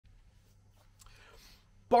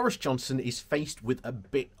Boris Johnson is faced with a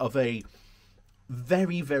bit of a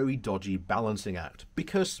very, very dodgy balancing act,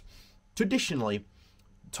 because traditionally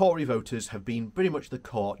Tory voters have been pretty much the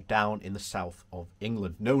court down in the south of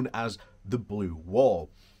England, known as the Blue Wall,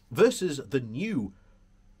 versus the new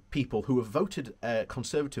people who have voted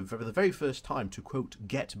Conservative for the very first time to, quote,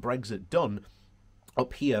 get Brexit done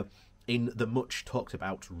up here in the much talked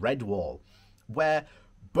about Red Wall, where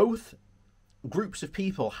both groups of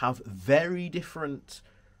people have very different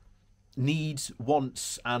needs,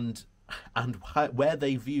 wants, and where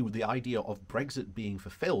they view the idea of Brexit being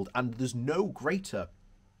fulfilled. And there's no greater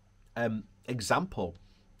example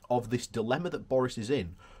of this dilemma that Boris is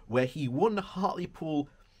in, where he won Hartlepool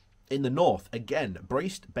in the north, again,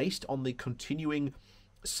 based on the continuing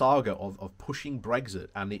saga of pushing Brexit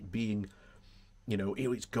and it being,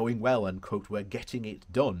 it's going well and, quote, we're getting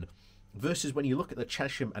it done, versus when you look at the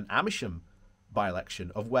Chesham and Amersham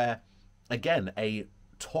by-election, of where, again, a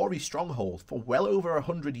Tory stronghold for well over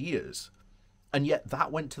 100 years, and yet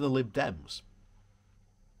that went to the Lib Dems.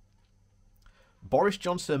 Boris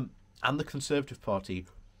Johnson and the Conservative Party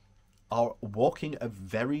are walking a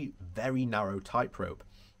very, very narrow tightrope,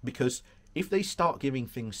 because if they start giving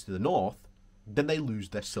things to the north, then they lose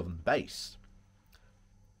their southern base.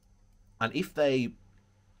 And if they,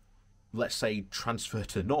 let's say, transfer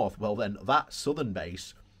to the north, well then that southern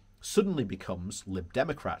base suddenly becomes Lib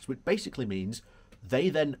Democrats, which basically means they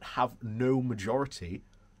then have no majority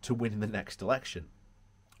to win in the next election.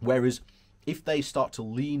 Whereas if they start to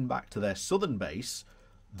lean back to their southern base,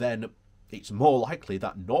 then it's more likely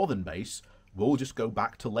that northern base will just go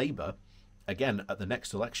back to Labour. Again, at the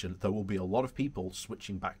next election, there will be a lot of people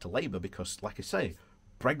switching back to Labour because, like I say,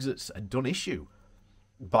 Brexit's a done issue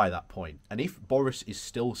by that point. And if Boris is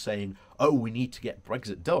still saying, oh, we need to get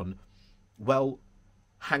Brexit done, well,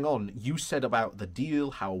 hang on, you said about the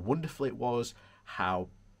deal, how wonderful it was, how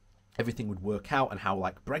everything would work out, and how,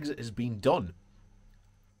 like, Brexit has been done.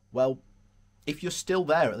 Well, if you're still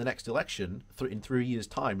there at the next election in 3 years'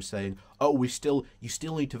 time saying, oh, you still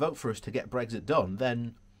need to vote for us to get Brexit done,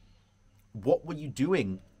 then what were you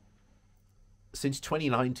doing since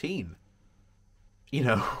 2019?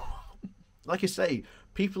 Like I say,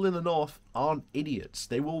 people in the north aren't idiots.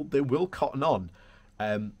 They will cotton on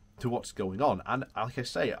to what's going on. And like I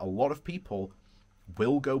say, a lot of people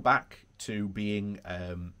will go back to being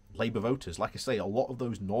Labour voters. Like I say, a lot of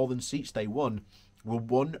those northern seats they won were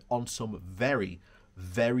won on some very,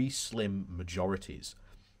 very slim majorities.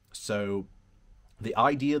 So the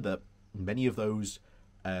idea that many of those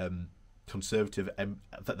Conservative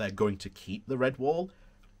that they're going to keep the Red Wall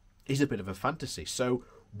is a bit of a fantasy. So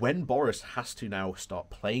when Boris has to now start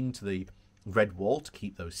playing to the Red Wall to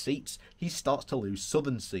keep those seats, he starts to lose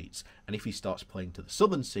southern seats. And if he starts playing to the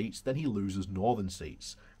southern seats, then he loses northern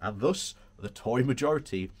seats. And thus, the Tory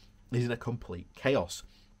majority is in a complete chaos.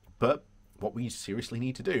 But what we seriously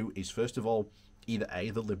need to do is, first of all, either A,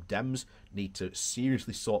 the Lib Dems need to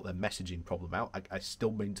seriously sort their messaging problem out. I still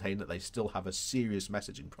maintain that they still have a serious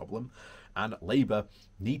messaging problem. And Labour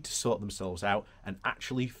need to sort themselves out and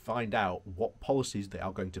actually find out what policies they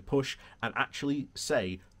are going to push and actually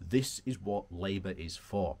say, this is what Labour is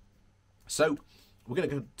for. So we're going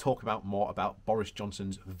to go talk about more about Boris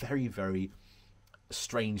Johnson's very, very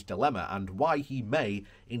strange dilemma and why he may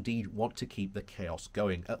indeed want to keep the chaos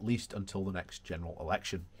going, at least until the next general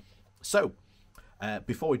election. So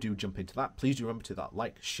before we do jump into that, please do remember to that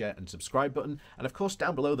like, share and subscribe button. And of course,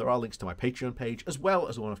 down below there are links to my Patreon page, as well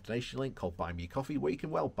as a one-off donation link called Buy Me a Coffee, where you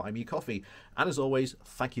can, well, buy me a coffee. And as always,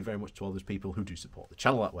 thank you very much to all those people who do support the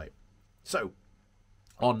channel that way. So,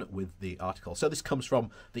 on with the article. So this comes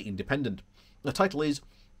from The Independent. The title is,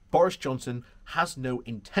 Boris Johnson has no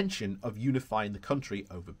intention of unifying the country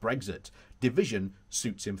over Brexit. Division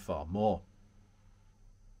suits him far more.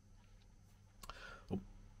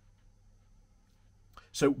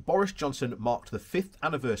 So Boris Johnson marked the 5th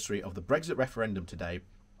anniversary of the Brexit referendum today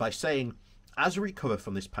by saying, as we recover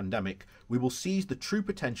from this pandemic, we will seize the true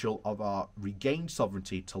potential of our regained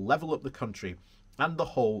sovereignty to level up the country and the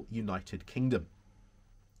whole United Kingdom.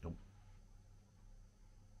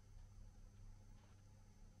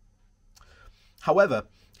 However,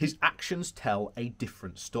 his actions tell a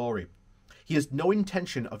different story. He has no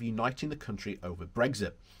intention of uniting the country over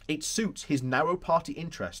Brexit. It suits his narrow party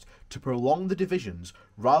interest to prolong the divisions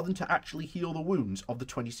rather than to actually heal the wounds of the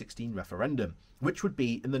 2016 referendum, which would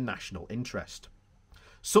be in the national interest.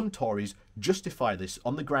 Some Tories justify this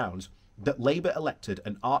on the grounds that Labour elected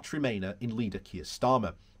an arch Remainer in leader Keir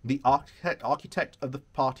Starmer, the architect of the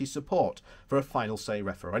party's support for a final say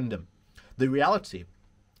referendum. The reality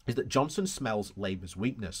is that Johnson smells Labour's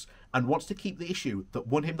weakness and wants to keep the issue that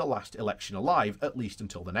won him the last election alive, at least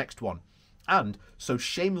until the next one, and so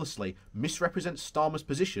shamelessly misrepresents Starmer's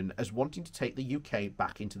position as wanting to take the UK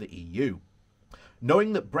back into the EU.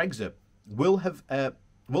 Knowing that Brexit will have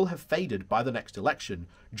faded by the next election,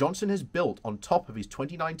 Johnson has built on top of his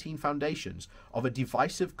 2019 foundations of a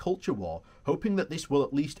divisive culture war, hoping that this will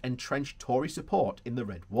at least entrench Tory support in the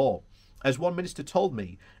Red Wall. As one minister told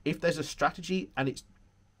me, if there is a strategy,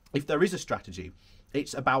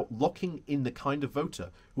 it's about locking in the kind of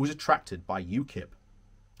voter who is attracted by UKIP.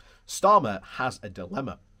 Starmer has a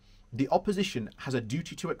dilemma. The opposition has a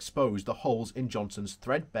duty to expose the holes in Johnson's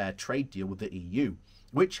threadbare trade deal with the EU,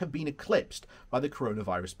 which have been eclipsed by the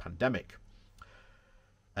coronavirus pandemic,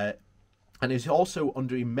 and is also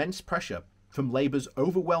under immense pressure from Labour's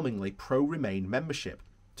overwhelmingly pro-Remain membership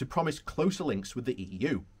to promise closer links with the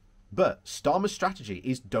EU. But Starmer's strategy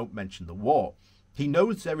is don't mention the war. He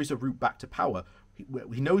knows there is a route back to power.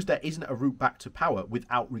 He knows there isn't a route back to power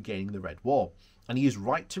without regaining the Red Wall, and he is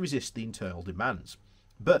right to resist the internal demands.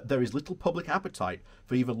 But there is little public appetite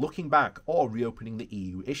for either looking back or reopening the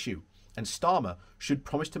EU issue, and Starmer should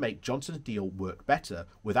promise to make Johnson's deal work better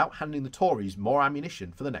without handing the Tories more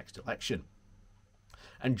ammunition for the next election.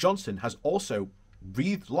 And Johnson has also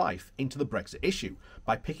breathed life into the Brexit issue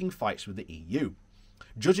by picking fights with the EU.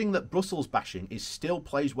 Judging that Brussels bashing still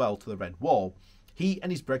plays well to the Red Wall, he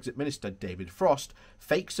and his Brexit minister David Frost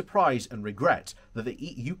fake surprise and regret that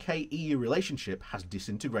the UK-EU relationship has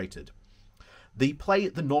disintegrated. They play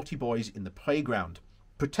the naughty boys in the playground,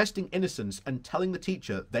 protesting innocence and telling the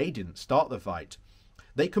teacher they didn't start the fight.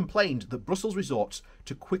 They complained that Brussels resorts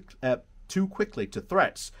too quickly to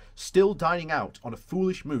threats, still dining out on a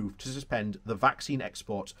foolish move to suspend the vaccine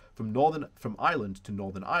exports from Ireland to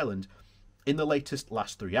Northern Ireland in the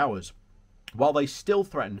last 3 hours, while they still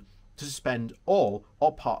threaten to suspend all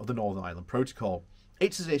or part of the Northern Ireland Protocol.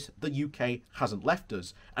 It's as if the UK hasn't left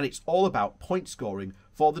us, and it's all about point scoring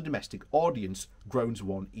for the domestic audience, groans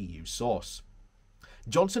one EU source.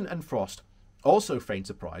 Johnson and Frost also feign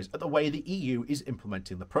surprise at the way the EU is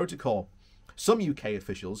implementing the protocol. Some UK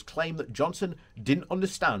officials claim that Johnson didn't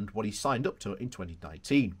understand what he signed up to in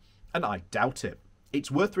 2019, and I doubt it. It's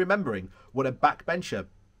worth remembering what a backbencher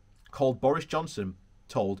called Boris Johnson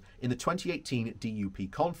told in the 2018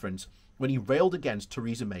 DUP conference when he railed against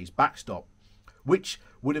Theresa May's backstop, which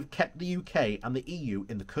would have kept the UK and the EU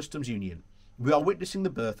in the customs union. We are witnessing the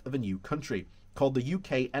birth of a new country called the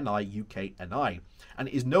UKNI, and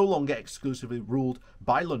it is no longer exclusively ruled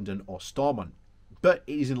by London or Stormont, but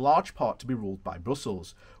it is in large part to be ruled by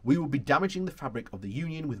Brussels. We will be damaging the fabric of the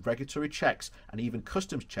union with regulatory checks and even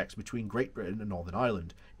customs checks between Great Britain and Northern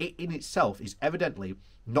Ireland. It in itself is evidently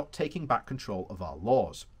not taking back control of our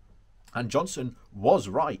laws. And Johnson was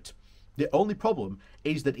right. The only problem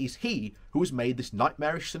is that it's he who has made this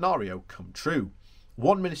nightmarish scenario come true.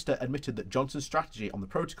 One minister admitted that Johnson's strategy on the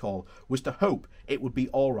protocol was to hope it would be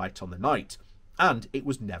all right on the night, and it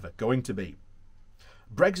was never going to be.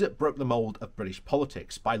 Brexit broke the mould of British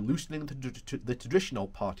politics by loosening the traditional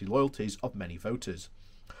party loyalties of many voters.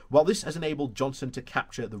 While this has enabled Johnson to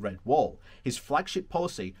capture the Red Wall, his flagship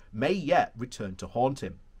policy may yet return to haunt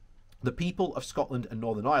him. The people of Scotland and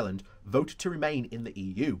Northern Ireland voted to remain in the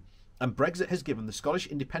EU, and Brexit has given the Scottish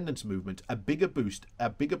independence movement a bigger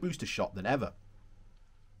booster shot than ever.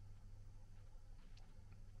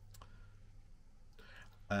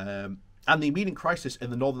 And the immediate crisis in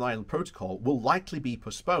the Northern Ireland Protocol will likely be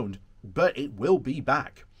postponed, but it will be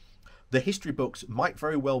back. The history books might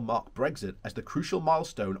very well mark Brexit as the crucial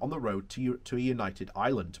milestone on the road to a united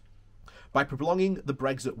Ireland. By prolonging the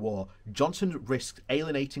Brexit war, Johnson risked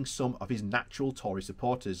alienating some of his natural Tory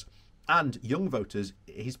supporters and young voters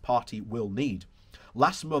his party will need.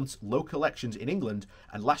 Last month's local elections in England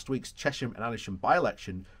and last week's Chesham and Amersham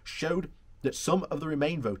by-election showed that some of the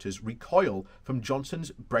Remain voters recoil from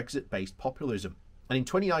Johnson's Brexit-based populism. And in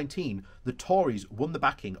 2019, the Tories won the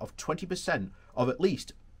backing of 20% of at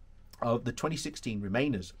least of the 2016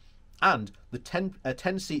 Remainers. And the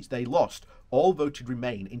 10 seats they lost all voted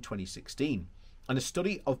Remain in 2016. And a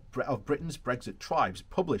study of Britain's Brexit tribes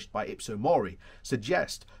published by Ipso Mori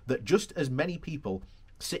suggests that just as many people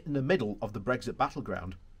sit in the middle of the Brexit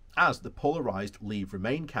battleground as the polarised Leave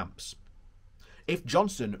Remain camps. If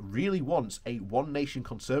Johnson really wants a one-nation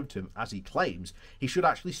conservative, as he claims, he should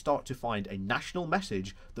actually start to find a national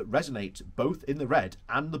message that resonates both in the red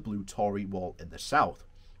and the blue Tory wall in the south,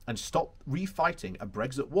 and stop refighting a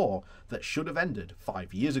Brexit war that should have ended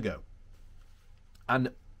 5 years ago. And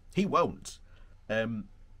he won't.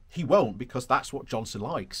 He won't, because that's what Johnson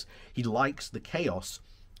likes. He likes the chaos,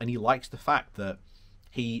 and he likes the fact that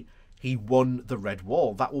he he won the Red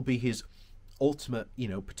Wall. That will be his ultimate,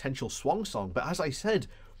 potential swan song. But as I said,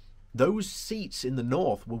 those seats in the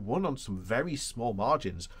north were won on some very small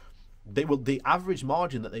margins. The average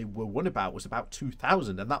margin that they were won about was about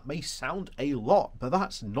 2,000, and that may sound a lot, but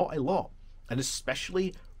that's not a lot. And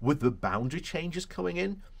especially with the boundary changes coming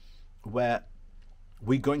in, where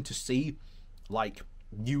we're going to see like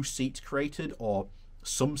new seats created, or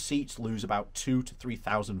some seats lose about 2,000 to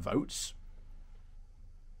 3,000 votes.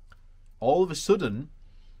 All of a sudden,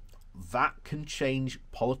 that can change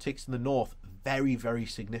politics in the north very, very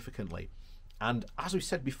significantly. And as we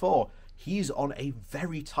said before, he's on a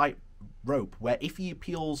very tight rope where if he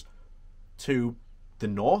appeals to the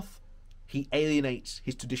north, he alienates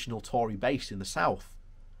his traditional Tory base in the south,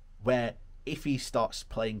 where if he starts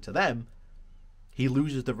playing to them, he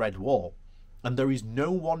loses the Red Wall. And there is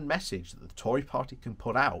no one message that the Tory party can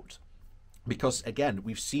put out, because again,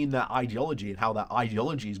 we've seen their ideology and how that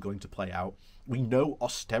ideology is going to play out. We know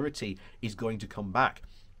austerity is going to come back,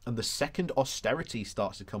 and the second austerity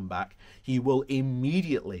starts to come back, he will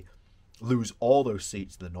immediately lose all those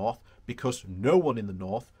seats in the north, because no one in the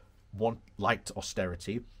north liked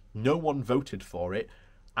austerity, no one voted for it.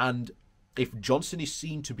 And if Johnson is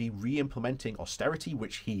seen to be re-implementing austerity,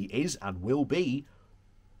 which he is and will be,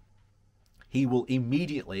 he will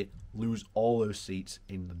immediately lose all those seats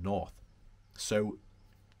in the north. So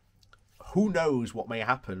who knows what may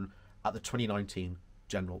happen at the 2019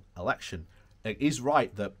 general election. It is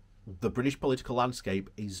right that the British political landscape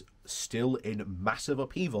is still in massive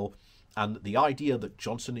upheaval, and the idea that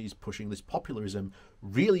Johnson is pushing this populism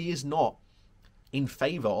really is not in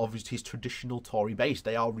favour of his traditional Tory base.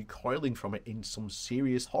 They are recoiling from it in some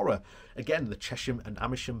serious horror. Again, the Chesham and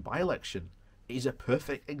Amersham by-election is a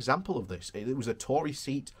perfect example of this. It was a Tory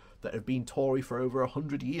seat that had been Tory for over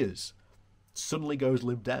 100 years. Suddenly goes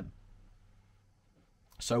Lib Dem.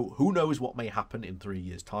 So who knows what may happen in 3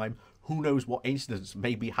 years' time? Who knows what incidents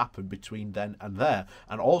maybe happen between then and there?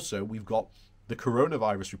 And also, we've got the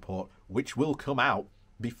coronavirus report, which will come out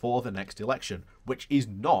before the next election, which is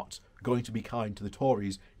not going to be kind to the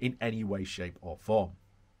Tories in any way, shape or form.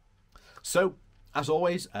 So, as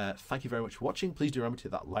always, thank you very much for watching. Please do remember to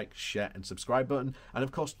hit that like, share and subscribe button. And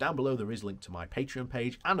of course, down below there is a link to my Patreon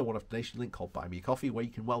page and a one-off donation link called Buy Me a Coffee, where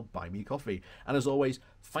you can, well, buy me a coffee. And as always,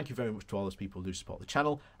 thank you very much to all those people who do support the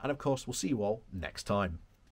channel. And of course, we'll see you all next time.